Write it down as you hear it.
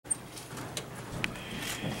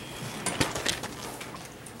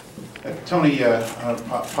Tony,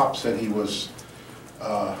 Pop said he was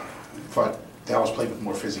thought Dallas played with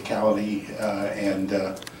more physicality and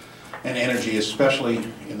energy, especially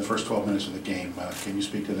in the first 12 minutes of the game. Can you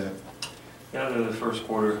speak to that? Yeah, the first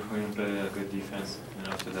quarter we didn't play a good defense, and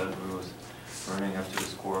after that we was running after the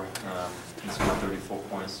score. He scored 34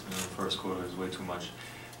 points in the first quarter. Is way too much.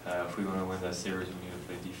 If we're going to win that series, we need to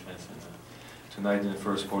play defense. And tonight in the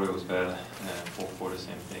first quarter it was bad. Fourth quarter,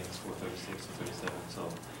 same thing. Scored 36 and 37. So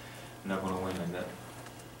we're not going to win like that.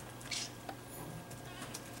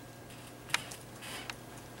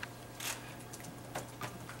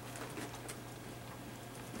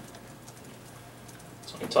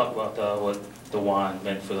 So talk about what DeJuan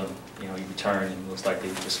meant for them. You know, he returned and it looks like they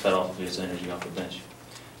just fed off of his energy off the bench.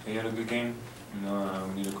 He had a good game. You know,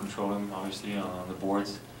 we need to control him, obviously, on the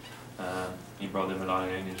boards. He brought them a lot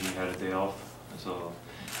of energy. He had a day off, so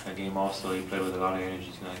a game off, so he played with a lot of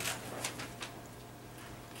energy tonight.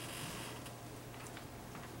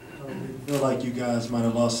 I feel like you guys might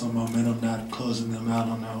have lost some momentum, not closing them out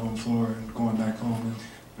on their home floor and going back home.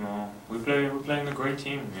 No, we're playing a great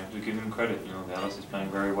team. We have to give them credit. You know, Dallas is playing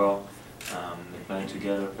very well. They're playing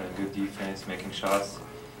together, playing good defense, making shots,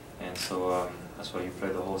 and so that's why you play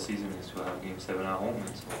the whole season, is to have Game 7 at home.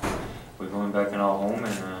 And so we're going back in our home,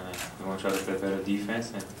 and we're going to try to play better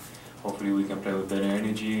defense, and hopefully we can play with better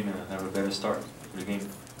energy and have a better start for the game.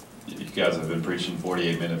 You guys have been preaching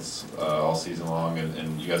 48 minutes all season long,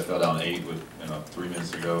 and you guys fell down 8 with 3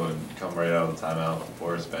 minutes to go and come right out of the timeout.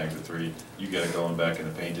 Forrest bangs a 3. You get it going back in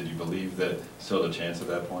the paint. Did you believe that still a chance at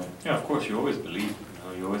that point? Yeah, of course. You always believe. You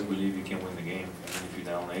know, you always believe you can win the game, even if you're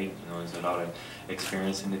down 8. You know, there's a lot of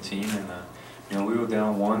experience in the team, and you know, we were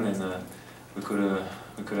down 1, and we could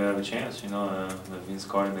have a chance. You know, Vince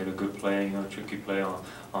Carter made a good play. You know, tricky play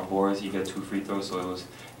on boards. He got 2 free throws, so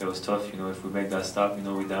it was tough. You know, if we make that stop, you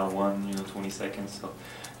know, we're down 1. You know, 20 seconds. So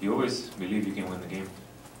you always believe you can win the game.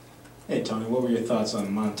 Hey Tony, what were your thoughts on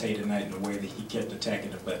Monta tonight and the way that he kept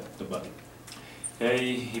attacking the bucket? Yeah,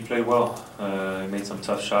 he played well. He made some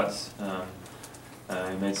tough shots.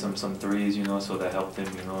 He made some threes. You know, so that helped him.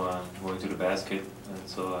 You know, going to the basket, and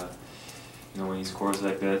so. You know, when he scores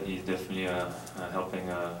like that, he's definitely helping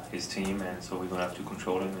his team, and so we're going to have to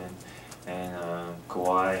control him, and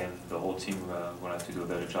Kawhi and the whole team are going to have to do a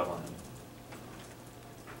better job on him.